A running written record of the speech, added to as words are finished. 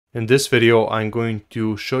In this video, I'm going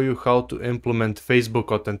to show you how to implement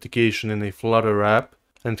Facebook authentication in a Flutter app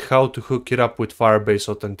and how to hook it up with Firebase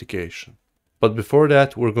authentication. But before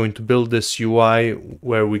that, we're going to build this UI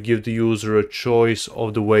where we give the user a choice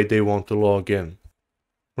of the way they want to log in.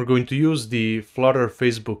 We're going to use the Flutter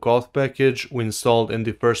Facebook auth package we installed in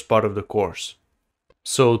the first part of the course.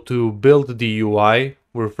 So to build the UI,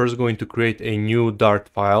 we're first going to create a new Dart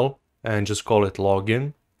file and just call it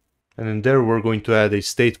login. And in there we're going to add a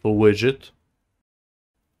stateful widget.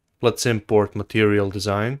 Let's import material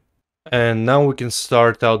design. And now we can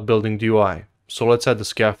start out building the UI. So let's add the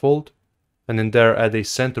scaffold. And in there add a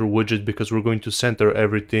center widget because we're going to center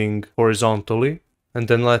everything horizontally. And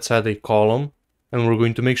then let's add a column. And we're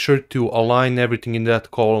going to make sure to align everything in that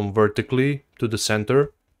column vertically to the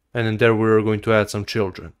center. And in there we're going to add some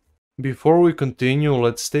children. Before we continue,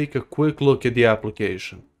 let's take a quick look at the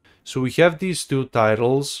application. So we have these two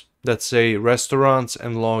titles that say restaurants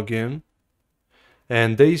and login.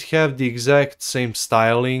 And they have the exact same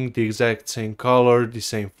styling, the exact same color, the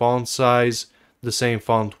same font size, the same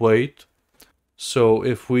font weight. So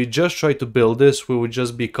if we just try to build this, we would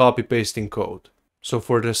just be copy pasting code. So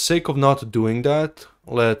for the sake of not doing that,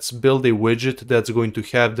 let's build a widget that's going to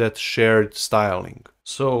have that shared styling.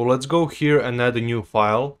 So let's go here and add a new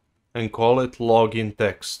file and call it login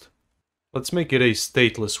text. Let's make it a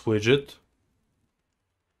stateless widget.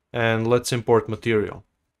 And let's import material.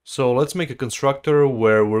 So let's make a constructor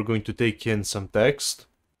where we're going to take in some text.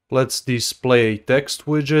 Let's display a text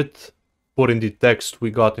widget, put in the text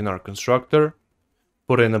we got in our constructor,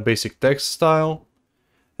 put in a basic text style,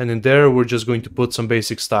 and in there we're just going to put some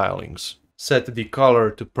basic stylings. Set the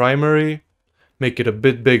color to primary, make it a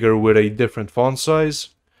bit bigger with a different font size,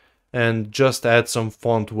 and just add some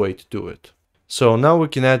font weight to it. So now we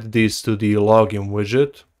can add these to the login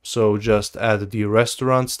widget. So just add the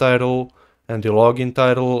restaurant's title and the login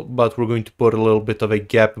title, but we're going to put a little bit of a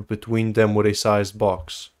gap between them with a sized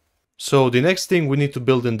box. So the next thing we need to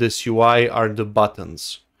build in this UI are the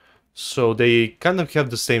buttons. So they kind of have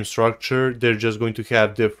the same structure, they're just going to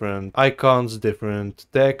have different icons, different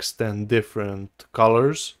text and different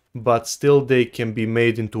colors, but still they can be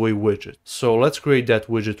made into a widget. So let's create that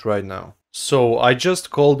widget right now. So I just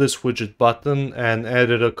called this widget button and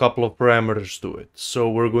added a couple of parameters to it. So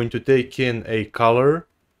we're going to take in a color,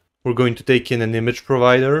 we're going to take in an image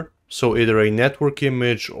provider, so either a network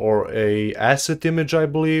image or a asset image, I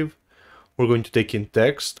believe. We're going to take in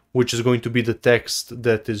text, which is going to be the text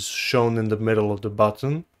that is shown in the middle of the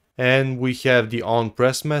button. And we have the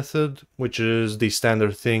onPress method, which is the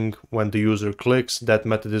standard thing when the user clicks, that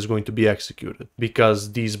method is going to be executed,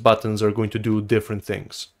 because these buttons are going to do different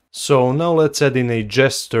things. So now let's add in a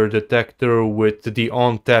gesture detector with the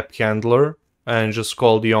onTap handler and just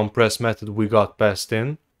call the onPress method we got passed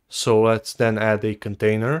in. So let's then add a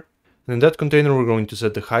container. And in that container we're going to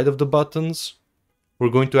set the height of the buttons. We're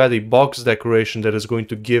going to add a box decoration that is going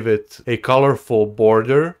to give it a colorful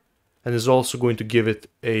border and is also going to give it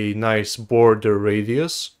a nice border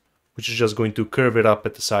radius, which is just going to curve it up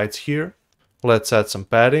at the sides here. Let's add some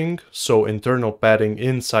padding, so internal padding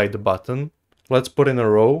inside the button. Let's put in a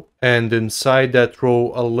row, and inside that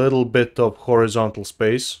row a little bit of horizontal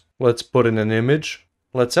space. Let's put in an image.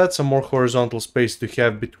 Let's add some more horizontal space to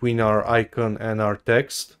have between our icon and our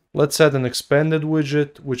text. Let's add an expanded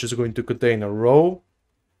widget, which is going to contain a row,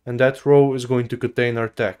 and that row is going to contain our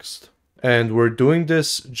text. And we're doing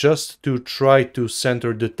this just to try to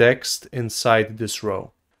center the text inside this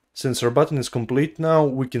row. Since our button is complete now,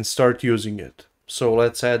 we can start using it. So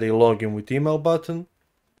let's add a login with email button.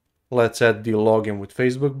 Let's add the login with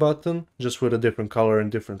Facebook button, just with a different color and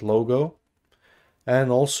different logo. And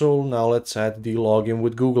also now let's add the login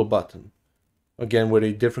with Google button, again with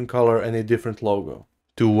a different color and a different logo.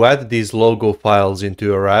 To add these logo files into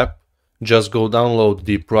your app, just go download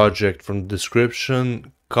the project from the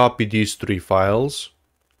description, copy these three files,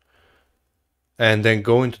 and then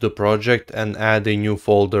go into the project and add a new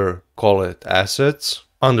folder, call it assets.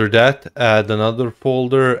 Under that, add another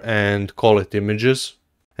folder and call it images.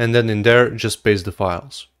 And then in there, just paste the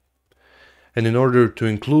files. And in order to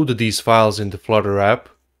include these files in the Flutter app,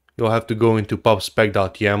 you'll have to go into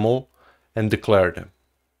pubspec.yaml and declare them.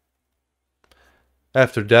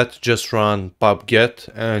 After that, just run pub-get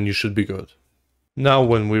and you should be good. Now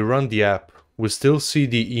when we run the app, we still see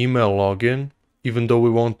the email login, even though we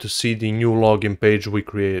want to see the new login page we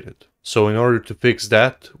created. So in order to fix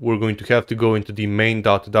that, we're going to have to go into the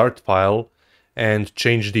main.dart file and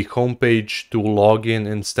change the homepage to login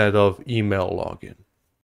instead of email login.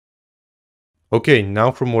 Okay,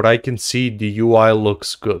 now from what I can see, the UI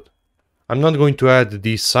looks good. I'm not going to add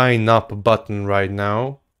the sign up button right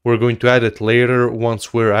now, We're going to add it later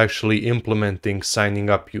once we're actually implementing signing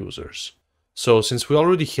up users. So since we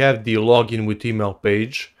already have the login with email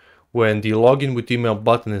page, when the login with email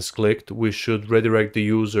button is clicked, we should redirect the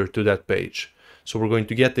user to that page. So we're going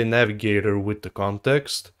to get the navigator with the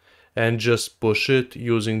context and just push it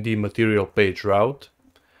using the material page route.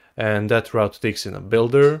 And that route takes in a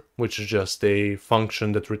builder, which is just a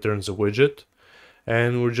function that returns a widget.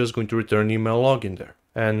 And we're just going to return email login there.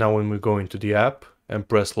 And now when we go into the app and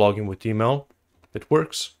press login with email, it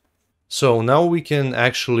works. So now we can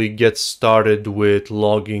actually get started with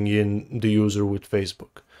logging in the user with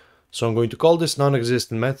Facebook. So I'm going to call this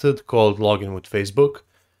non-existent method called login with Facebook,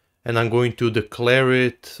 and I'm going to declare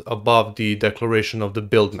it above the declaration of the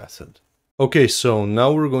build method. Okay, so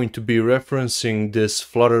now we're going to be referencing this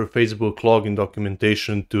Flutter Facebook login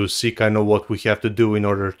documentation to see kind of what we have to do in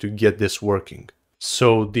order to get this working.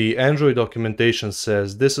 So the Android documentation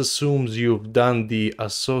says this assumes you've done the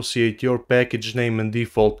associate your package name and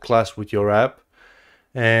default class with your app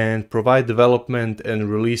and provide development and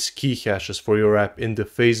release key hashes for your app in the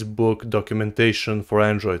Facebook documentation for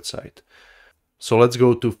Android site. So let's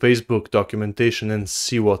go to Facebook documentation and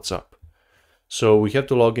see what's up. So we have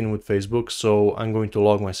to log in with Facebook, so I'm going to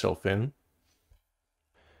log myself in.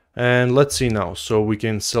 And let's see now. So we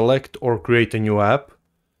can select or create a new app.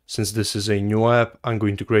 Since this is a new app, I'm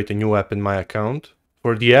going to create a new app in my account.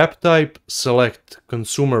 For the app type, select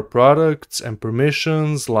consumer products and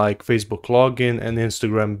permissions like Facebook login and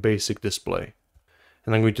Instagram basic display.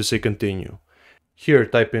 And I'm going to say continue. Here,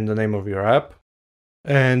 type in the name of your app.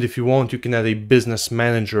 And if you want, you can add a business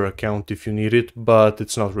manager account if you need it, but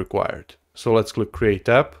it's not required. So let's click create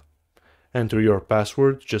app. Enter your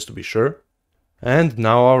password just to be sure. And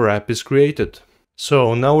now our app is created.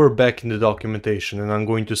 So now we're back in the documentation and I'm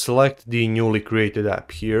going to select the newly created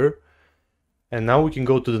app here. And now we can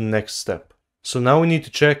go to the next step. So now we need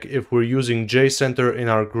to check if we're using JCenter in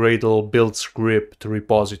our Gradle build script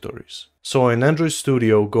repositories. So in Android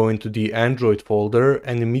Studio, go into the Android folder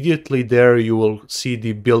and immediately there you will see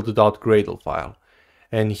the build.gradle file.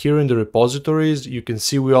 And here in the repositories, you can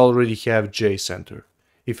see we already have JCenter.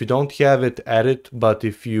 If you don't have it, add it, but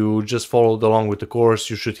if you just followed along with the course,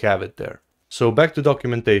 you should have it there. So back to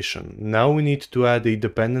documentation. Now we need to add a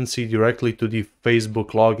dependency directly to the Facebook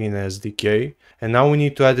login SDK. And now we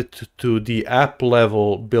need to add it to the app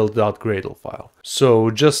level build.gradle file.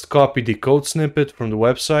 So just copy the code snippet from the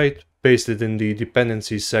website, paste it in the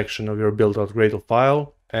dependencies section of your build.gradle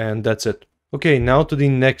file, and that's it. Okay, now to the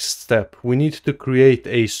next step. We need to create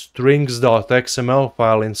a strings.xml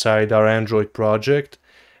file inside our Android project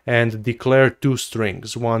and declare two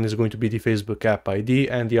strings. One is going to be the Facebook app ID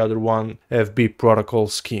and the other one FB protocol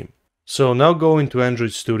scheme. So now go into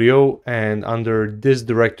Android Studio and under this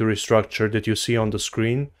directory structure that you see on the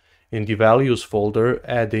screen, in the values folder,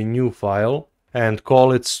 add a new file and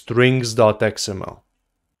call it strings.xml.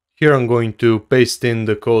 Here I'm going to paste in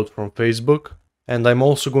the code from Facebook, and I'm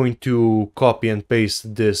also going to copy and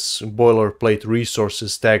paste this boilerplate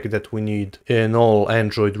resources tag that we need in all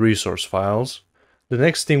Android resource files. The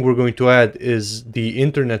next thing we're going to add is the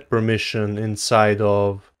internet permission inside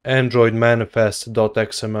of Android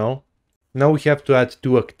manifest.xml. Now we have to add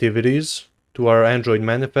two activities to our Android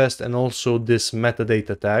manifest and also this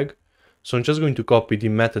metadata tag. So I'm just going to copy the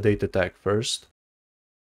metadata tag first.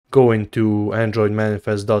 Go into Android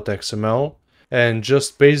manifest.xml and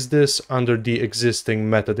just paste this under the existing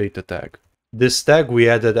metadata tag. This tag we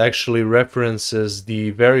added actually references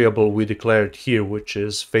the variable we declared here, which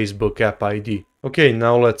is Facebook app ID. Okay,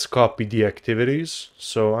 now let's copy the activities.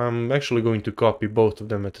 So I'm actually going to copy both of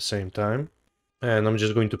them at the same time. And I'm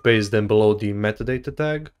just going to paste them below the metadata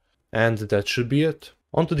tag. And that should be it.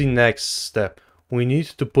 On to the next step. We need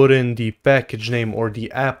to put in the package name or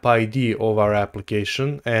the app ID of our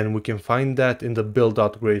application, and we can find that in the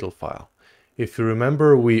build.gradle file. If you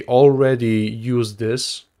remember, we already used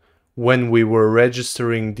this when we were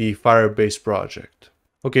registering the Firebase project.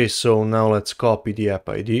 Okay, so now let's copy the app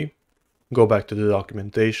ID, go back to the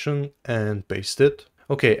documentation and paste it.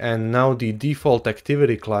 Okay, and now the default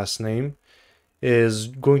activity class name is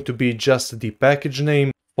going to be just the package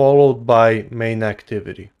name followed by main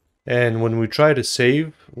activity. And when we try to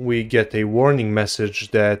save, we get a warning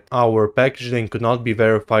message that our package name could not be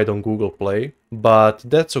verified on Google Play. But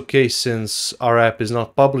that's okay since our app is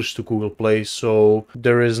not published to Google Play, so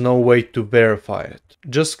there is no way to verify it.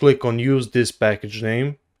 Just click on use this package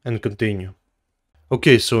name and continue.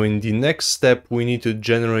 Okay, so in the next step, we need to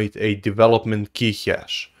generate a development key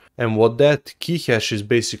hash. And what that key hash is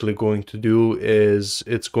basically going to do is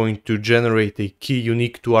it's going to generate a key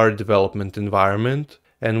unique to our development environment.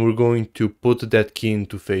 and we're going to put that key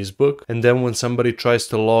into Facebook. And then when somebody tries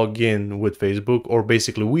to log in with Facebook, or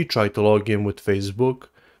basically we try to log in with Facebook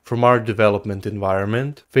from our development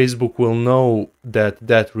environment, Facebook will know that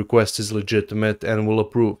that request is legitimate and will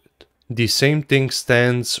approve it. The same thing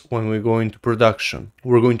stands when we go into production.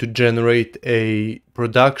 We're going to generate a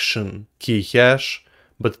production key hash,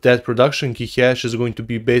 but that production key hash is going to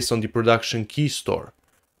be based on the production key store,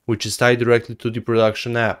 which is tied directly to the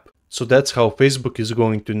production app. So that's how Facebook is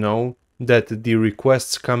going to know that the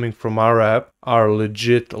requests coming from our app are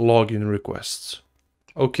legit login requests.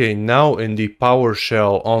 Okay, now in the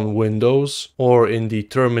PowerShell on Windows or in the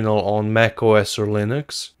terminal on Mac OS or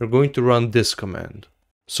Linux, we're going to run this command.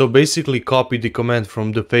 So basically copy the command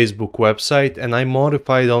from the Facebook website, and I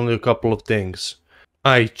modified only a couple of things.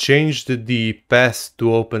 I changed the path to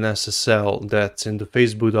OpenSSL that's in the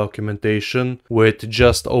Facebook documentation with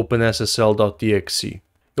just openssl.exe.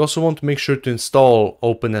 You also want to make sure to install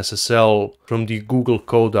OpenSSL from the Google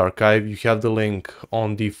Code Archive. You have the link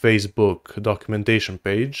on the Facebook documentation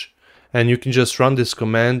page, and you can just run this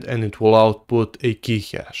command and it will output a key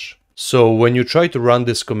hash. So when you try to run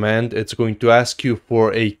this command, it's going to ask you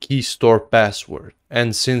for a key store password.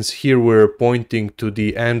 And since here we're pointing to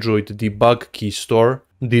the Android debug key store,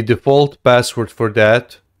 the default password for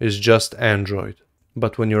that is just Android.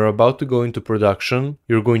 But when you're about to go into production,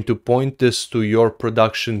 you're going to point this to your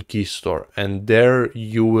production key store, and there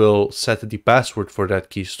you will set the password for that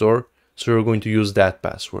key store, so you're going to use that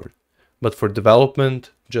password. But for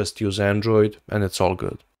development, just use Android and it's all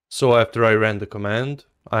good. So after I ran the command,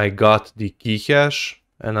 I got the key hash,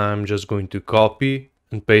 and I'm just going to copy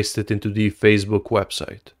and paste it into the Facebook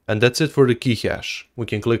website. And that's it for the key hash. We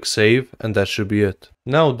can click save and that should be it.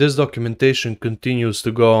 Now this documentation continues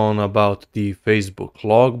to go on about the Facebook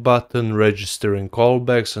log button, registering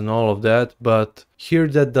callbacks and all of that, but here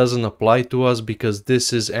that doesn't apply to us because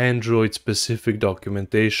this is Android specific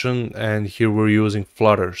documentation and here we're using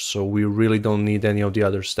Flutter, so we really don't need any of the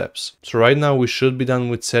other steps. So right now we should be done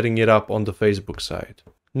with setting it up on the Facebook side.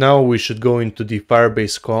 Now we should go into the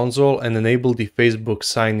Firebase console and enable the Facebook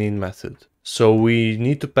sign-in method. So we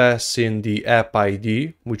need to pass in the app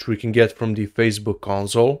ID, which we can get from the Facebook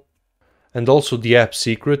console, and also the app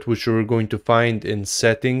secret, which we're going to find in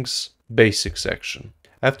settings, basic section.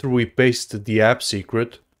 After we paste the app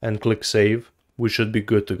secret and click save, we should be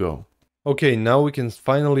good to go. Okay, now we can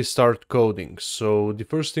finally start coding. So the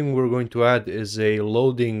first thing we're going to add is a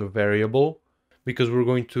loading variable, because we're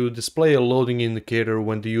going to display a loading indicator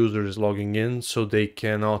when the user is logging in, so they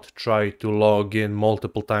cannot try to log in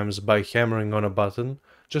multiple times by hammering on a button,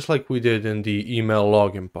 just like we did in the email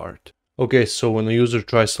login part. Okay, so when a user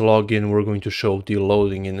tries to log in, we're going to show the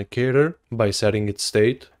loading indicator by setting its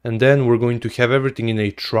state, and then we're going to have everything in a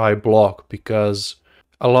try block, because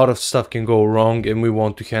a lot of stuff can go wrong and we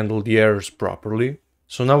want to handle the errors properly.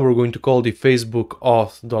 So now we're going to call the Facebook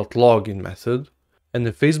auth.login method. And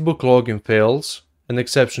if Facebook login fails, an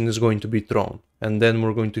exception is going to be thrown, and then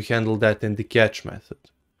we're going to handle that in the catch method.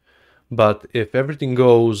 But if everything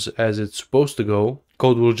goes as it's supposed to go,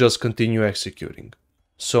 code will just continue executing.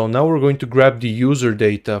 So now we're going to grab the user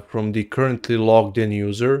data from the currently logged in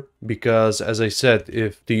user, because as I said,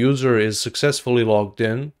 if the user is successfully logged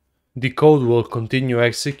in, the code will continue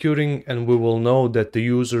executing and we will know that the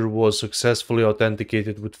user was successfully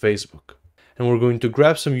authenticated with Facebook. And we're going to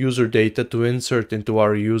grab some user data to insert into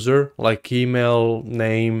our user, like email,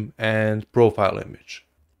 name, and profile image.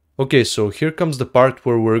 Okay, so here comes the part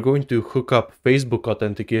where we're going to hook up Facebook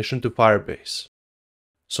authentication to Firebase.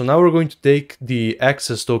 So now we're going to take the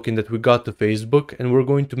access token that we got to Facebook and we're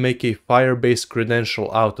going to make a Firebase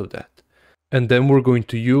credential out of that. And then we're going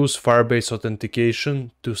to use Firebase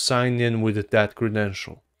authentication to sign in with that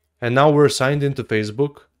credential. And now we're signed into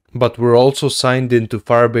Facebook, but we're also signed into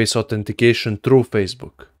Firebase authentication through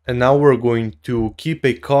Facebook. And now we're going to keep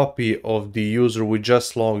a copy of the user we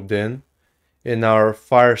just logged in our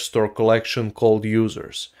Firestore collection called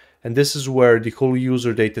users. And this is where the whole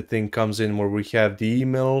user data thing comes in, where we have the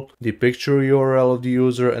email, the picture URL of the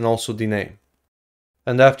user, and also the name.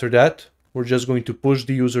 And after that, we're just going to push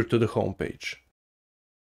the user to the home page.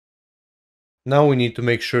 Now we need to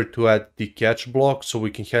make sure to add the catch block so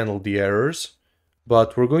we can handle the errors.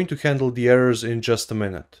 But we're going to handle the errors in just a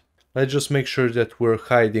minute. Let's just make sure that we're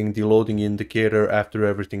hiding the loading indicator after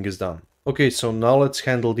everything is done. Okay, so now let's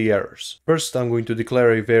handle the errors. First, I'm going to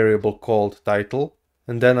declare a variable called title,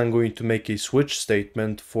 and then I'm going to make a switch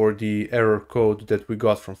statement for the error code that we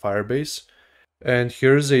got from Firebase. And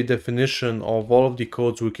here's a definition of all of the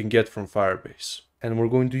codes we can get from Firebase. And we're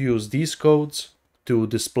going to use these codes to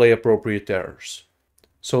display appropriate errors.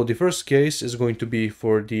 So the first case is going to be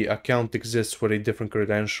for the account exists with a different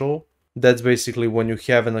credential. That's basically when you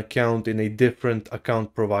have an account in a different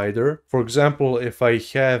account provider. For example, if I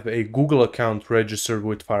have a Google account registered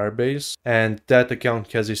with Firebase and that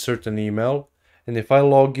account has a certain email, and if I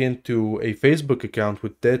log into a Facebook account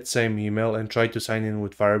with that same email and try to sign in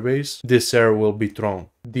with Firebase, this error will be thrown.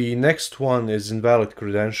 The next one is Invalid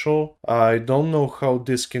Credential. I don't know how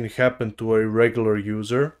this can happen to a regular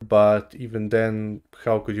user, but even then,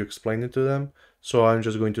 how could you explain it to them? So I'm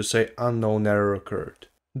just going to say unknown error occurred.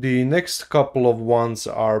 The next couple of ones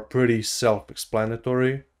are pretty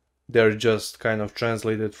self-explanatory. They're just kind of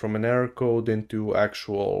translated from an error code into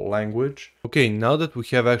actual language. Okay, now that we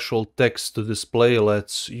have actual text to display,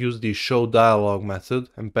 let's use the show dialog method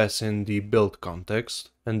and pass in the build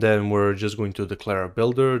context. And then we're just going to declare a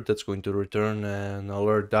builder that's going to return an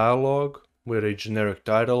alert dialog with a generic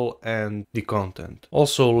title and the content.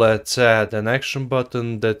 Also, let's add an action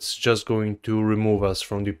button that's just going to remove us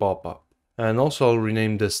from the pop-up. And also I'll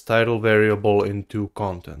rename this title variable into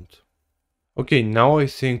content. Okay, now I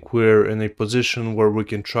think we're in a position where we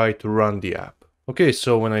can try to run the app. Okay,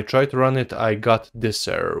 so when I try to run it, I got this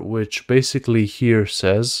error, which basically here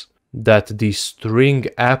says that the string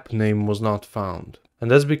app name was not found.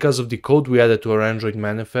 And that's because of the code we added to our Android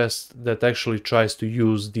manifest that actually tries to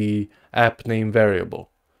use the app name variable.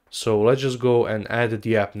 So let's just go and add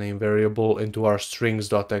the app name variable into our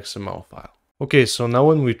strings.xml file. Okay, so now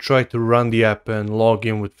when we try to run the app and log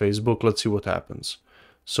in with Facebook, let's see what happens.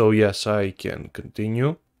 So yes, I can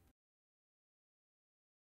continue.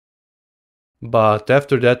 But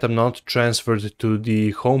after that, I'm not transferred to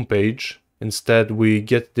the home page. Instead, we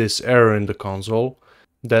get this error in the console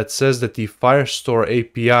that says that the Firestore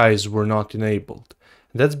APIs were not enabled.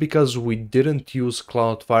 That's because we didn't use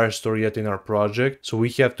Cloud Firestore yet in our project, so we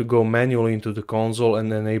have to go manually into the console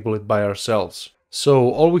and enable it by ourselves. So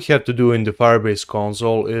all we have to do in the Firebase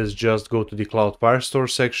console is just go to the Cloud Firestore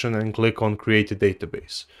section and click on Create a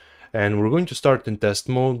Database. And we're going to start in test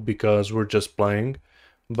mode because we're just playing,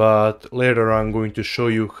 but later I'm going to show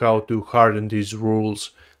you how to harden these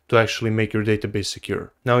rules to actually make your database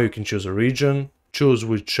secure. Now you can choose a region, choose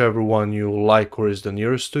whichever one you like or is the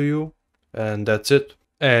nearest to you, and that's it.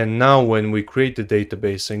 And now when we create the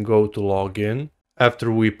database and go to log in,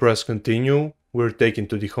 after we press continue, we're taken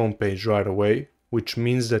to the home page right away, which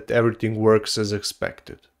means that everything works as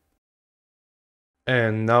expected.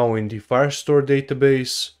 And now in the Firestore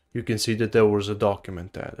database, you can see that there was a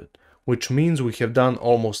document added, which means we have done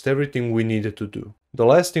almost everything we needed to do. The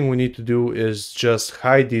last thing we need to do is just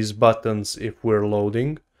hide these buttons if we're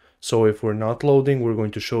loading. So if we're not loading, we're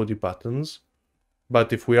going to show the buttons.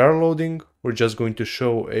 But if we are loading, we're just going to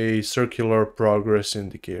show a circular progress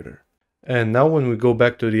indicator. And now when we go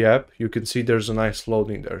back to the app, you can see there's a nice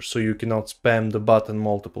loading there, so you cannot spam the button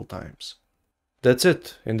multiple times. That's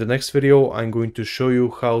it. In the next video, I'm going to show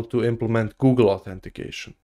you how to implement Google Authentication.